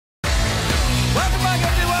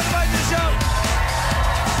welcome back to the show.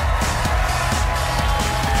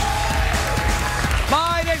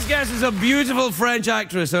 My next guest is a beautiful French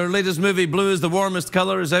actress. Her latest movie, Blue is the Warmest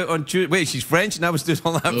Colour, is out on Tuesday. Wait, she's French and I was doing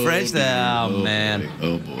all that French there. Oh, man. Boy.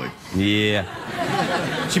 Oh, boy.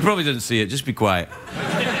 Yeah. She probably didn't see it. Just be quiet.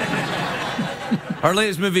 Her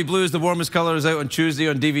latest movie, Blue is the Warmest Colour, is out on Tuesday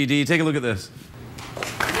on DVD. Take a look at this.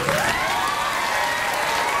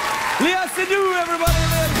 Seydoux, everybody!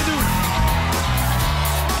 Seydoux.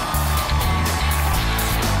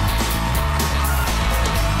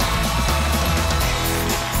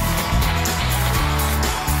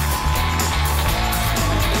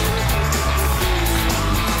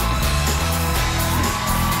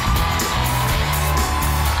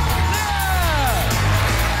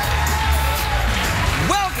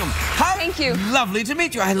 Welcome. How Thank you. Lovely to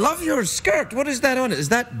meet you. I love your skirt. What is that on it? Is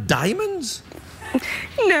that diamonds?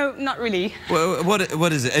 No, not really. Well, what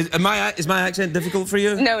is it? Is my accent difficult for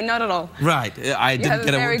you? No, not at all. Right. I didn't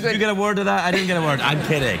get a word. Did you get a word of that? I didn't get a word. I'm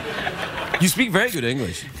kidding. You speak very good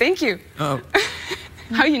English. Thank you. Oh.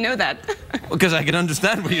 How you know that? Because I can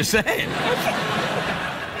understand what you're saying.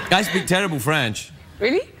 I speak terrible French.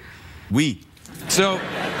 Really? Oui. So,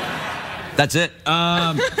 that's it.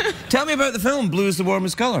 Tell me about the film, Blue is the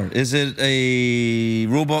Warmest Colour. Is it a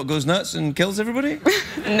robot goes nuts and kills everybody?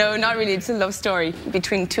 No, not really. It's a love story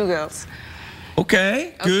between two girls.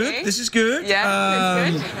 Okay, good. Okay. This is good. Yeah,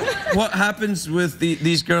 that's good. What happens with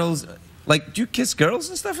these girls? Like, do you kiss girls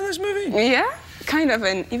and stuff in this movie? Yeah, kind of,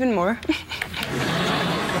 and even more.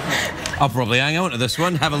 I'll probably hang on to this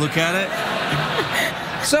one, have a look at it.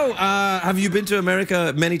 So, have you been to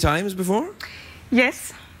America many times before?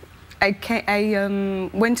 Yes. I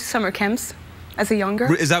went to summer camps as a young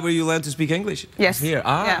girl. Is that where you learned to speak English? Yes. Here?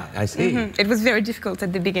 Ah, yeah. I see. It was very difficult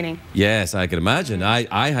at the beginning. Yes, I can imagine.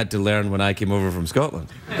 I had to learn when I came over from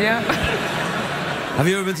Scotland. Yeah. Have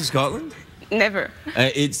you ever been to Scotland? Never.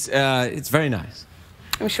 It's very nice.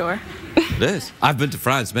 I'm sure. It is. I've been to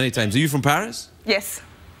France many times. Are you from Paris? Yes.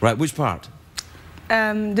 Right, which part?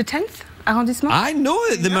 The 10th arrondissement. I know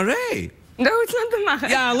it, the Marais. No, it's not the Marais.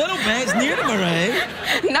 Yeah, a little bit. It's near the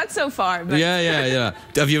Marais. Not so far, but... Yeah.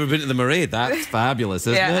 Have you ever been to the Marais? That's fabulous,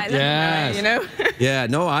 isn't yeah, it? I love the Marais, you know? Yeah,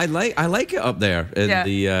 no, I like it up there. In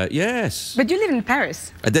the yes. But you live in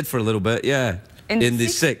Paris. I did for a little bit, yeah. In the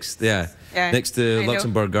 6th, yeah. Next to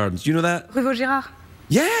Luxembourg Gardens. Do you know that? Rue Vaugirard.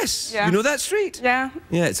 Yes. Yeah. You know that street? Yeah.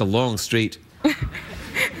 Yeah, it's a long street.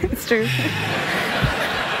 It's true.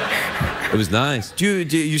 It was nice. Do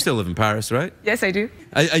you still live in Paris, right? Yes, I do.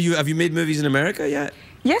 Have you made movies in America yet?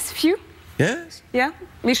 Yes, few. Yes. Yeah.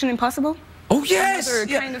 Mission Impossible. Oh yes.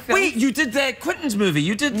 Kind of film. Wait, you did Quentin's movie.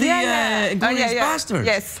 You did the Inglourious Basterds.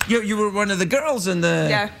 Yes. You were one of the girls in the.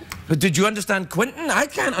 Yeah. But did you understand Quentin? I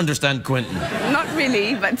can't understand Quentin. Not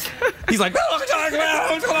really, but. He's like.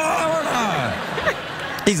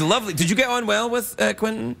 He's lovely. Did you get on well with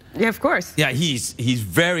Quentin? Yeah, of course. Yeah, he's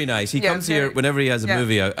very nice. He comes here whenever he has a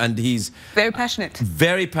movie out, and he's very passionate.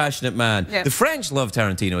 Very passionate man. Yeah. The French love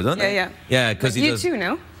Tarantino, don't they? Yeah. Yeah, because he does. You too,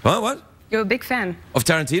 no? What? You're a big fan. Of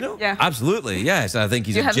Tarantino? Yeah. Absolutely, yes. I think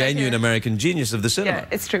he's a genuine American genius of the cinema. Yeah,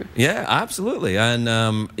 it's true. Yeah, absolutely.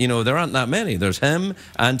 And, you know, there aren't that many. There's him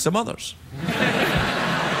and some others.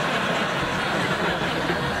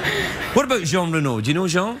 What about Jean Reno? Do you know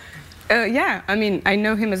Jean? Yeah, I mean, I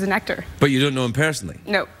know him as an actor. But you don't know him personally?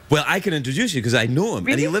 No. Well, I can introduce you because I know him.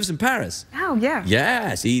 Really? And he lives in Paris. Oh, yeah.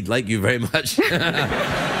 Yes, he'd like you very much.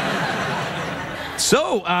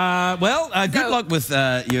 So, good luck with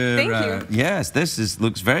your... Thank you. Yes,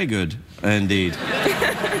 looks very good, indeed.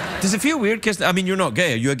 Does it feel weird kissing... I mean, you're not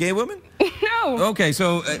gay. Are you a gay woman? No. Okay,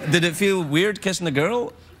 so did it feel weird kissing a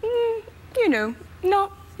girl? You know,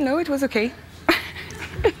 no, it was okay.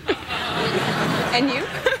 And you?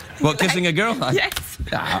 What, kissing a girl? Yes.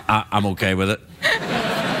 I'm okay with it.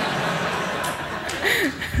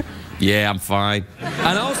 Yeah, I'm fine.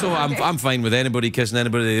 And also, I'm fine with anybody kissing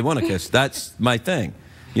anybody they want to kiss. That's my thing.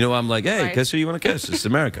 You know, I'm like, hey, kiss who you want to kiss. It's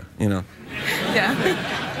America, you know. Yeah.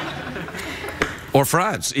 Or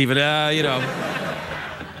France, even, you know.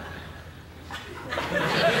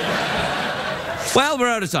 Well, we're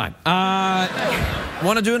out of time.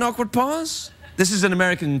 Want to do an awkward pause? This is an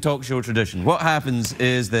American talk show tradition. What happens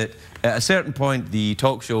is that at a certain point, the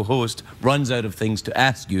talk show host runs out of things to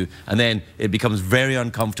ask you, and then it becomes very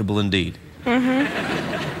uncomfortable indeed. Want to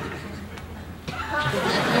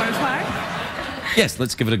try? Yes,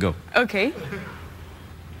 let's give it a go. Okay.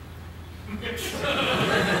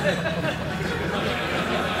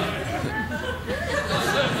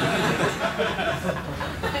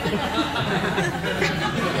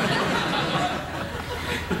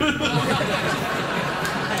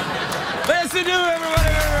 Seydoux,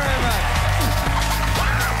 everybody.